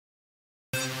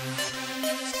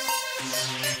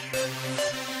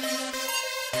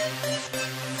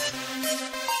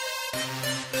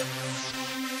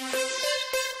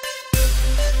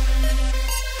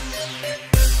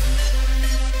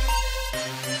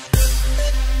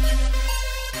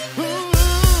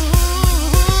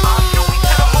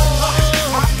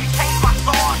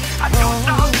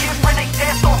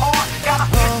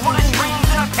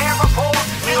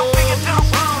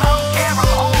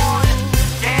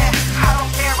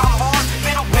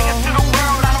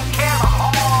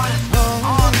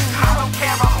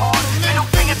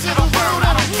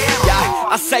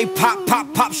say pop,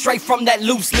 pop, pop, straight from that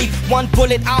loose leaf. One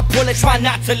bullet, I'll pull it, try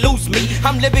not to lose me.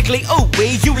 I'm lyrically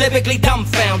ooh-wee, you lyrically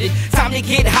dumbfounded. Time to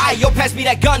get high, yo, pass me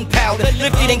that gunpowder.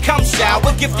 Lifted and come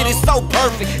shower, gifted is so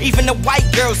perfect. Even the white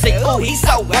girls say, ooh, he's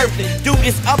so worth it. Dude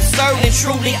is absurd and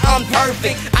truly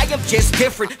imperfect. I am just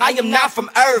different, I am not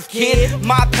from Earth, kid.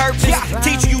 My purpose,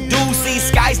 teach you do see,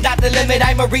 sky's not the limit.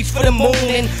 I'ma reach for the moon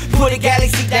and put a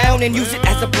galaxy down and use it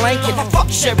as a blanket. Fuck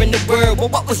sharing the world, but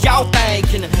what was y'all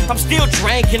thinking? I'm still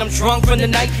drinking, I'm drunk from the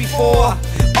night before.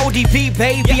 ODB,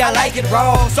 baby, I like it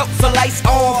raw. So lights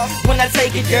on when I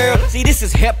take it, girl. See, this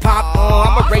is hip-hop,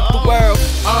 I'ma break the world.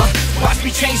 Watch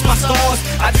me change my stars.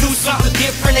 I do something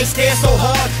different, they stare so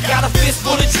hard. Got a fist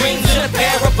full of dreams and a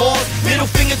pair of balls. Middle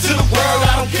finger to the world,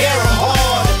 I don't care, I'm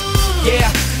hard. Yeah,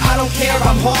 I don't care,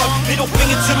 I'm hard. Middle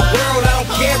finger to the world, I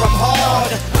don't care, I'm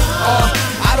hard.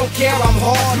 I don't care, I'm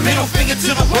hard. Middle finger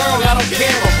to the world, I don't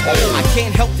care, I'm hard. I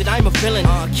can't help that I'm a villain,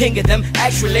 king of them.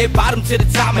 Actually, bottom to the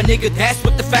top, my nigga, that's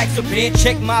what the facts have been.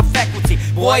 Check my faculty,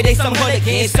 boy, they some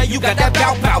hooligans. Say you got that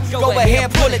bow, go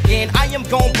ahead, pull it then. I am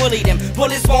gon' bully them,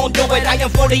 bullets won't do it. I am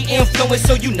fully influenced,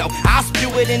 so you know I'll spew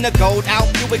it in the gold.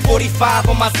 Out Buick 45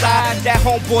 on my side. That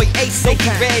homeboy Ace say he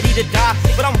ready to die,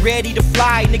 but I'm ready to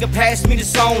fly. Nigga, pass me the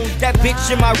zone. That bitch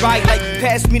in my right, like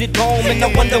pass me the dome. And no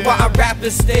wonder why I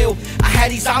rapping still. I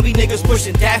had these zombie niggas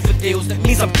pushing daffodils. That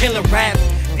means I'm killing rap.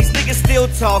 These niggas still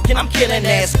talking, I'm killing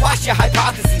ass. Watch your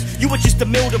hypotheses. You were just a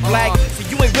mill to black, so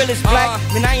you ain't real as black.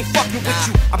 Man, I ain't fucking with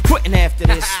you. I'm quitting after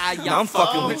this. I'm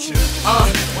fucking with you.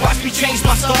 Watch me change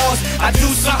my stars. I do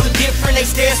something different. They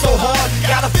stare so hard.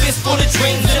 Got a fist full of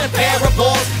dreams and a pair of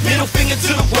balls. Middle finger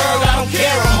to the world. I don't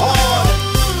care. I'm hard.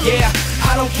 Yeah,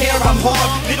 I don't care. I'm hard.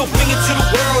 Middle finger to the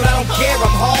world. I don't care.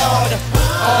 I'm hard.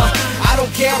 I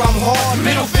don't care. I'm hard.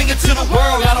 Middle finger to the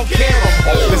world. I don't care. I'm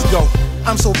hard. Let's go.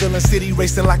 I'm so villain city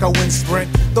racing like a wind sprint.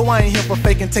 Though I ain't here for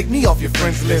faking, take me off your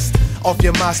friends list. Off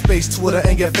your MySpace, Twitter,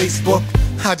 and your Facebook.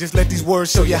 I just let these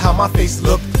words show you how my face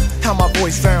look, how my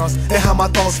voice sounds, and how my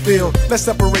thoughts feel. Let's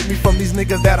separate me from these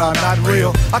niggas that are not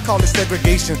real. I call it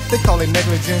segregation, they call it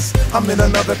negligence. I'm in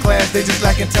another class, they just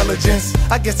lack intelligence.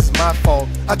 I guess it's my fault,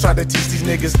 I tried to teach these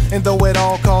niggas, and though at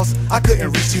all costs, I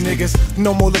couldn't reach you niggas.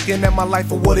 No more looking at my life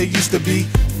for what it used to be.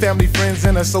 Family, friends,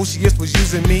 and associates was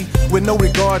using me. With no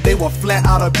regard, they were flat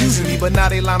out abusing me. But now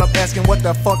they line up asking what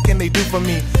the fuck can they do for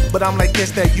me. But I'm like, catch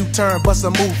that U-turn, bust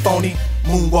a move, phony.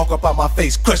 Moonwalk up out my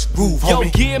face, crush groove, homie. Yo,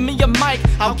 give me a mic,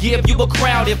 I'll give you a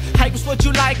crowd. If hype is what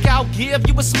you like, I'll give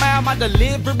you a smile. My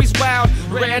delivery's wild,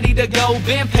 ready to go.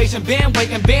 Been patient, been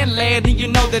waiting, been led, and you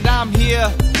know that I'm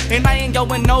here. And I ain't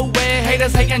going nowhere.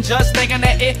 Haters hating, just thinking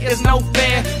that it is no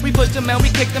fair. We push them and we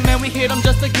kick them and we hit them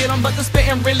just to get them, but the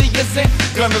spitting really isn't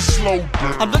gonna slow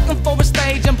down. I'm looking for a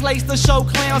stage and place to show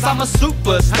clowns I'm a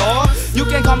superstar. You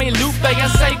can call me Lupe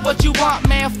and say what you want,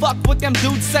 man. Fuck what them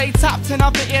dudes say. Top 10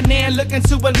 off the end, looking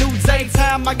to a new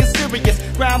daytime. I get serious,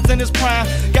 rhymes in his prime.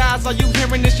 Guys, are you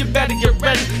hearing this? You better get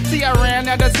ready. See, I ran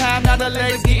out of time, now the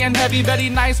legs getting heavy. Very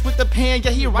nice with the pen,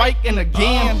 yeah, he writing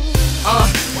again.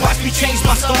 Watch me change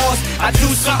my stars. I do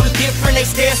something different, they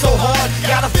stare so hard.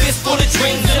 Got a fist full of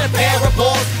dreams and a pair of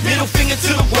balls. Middle finger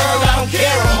to the world, I don't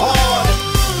care, I'm hard.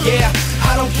 Yeah,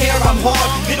 I don't care, I'm hard.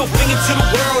 Middle finger to the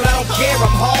world, I don't care,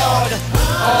 I'm hard.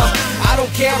 I don't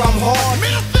care, I'm hard.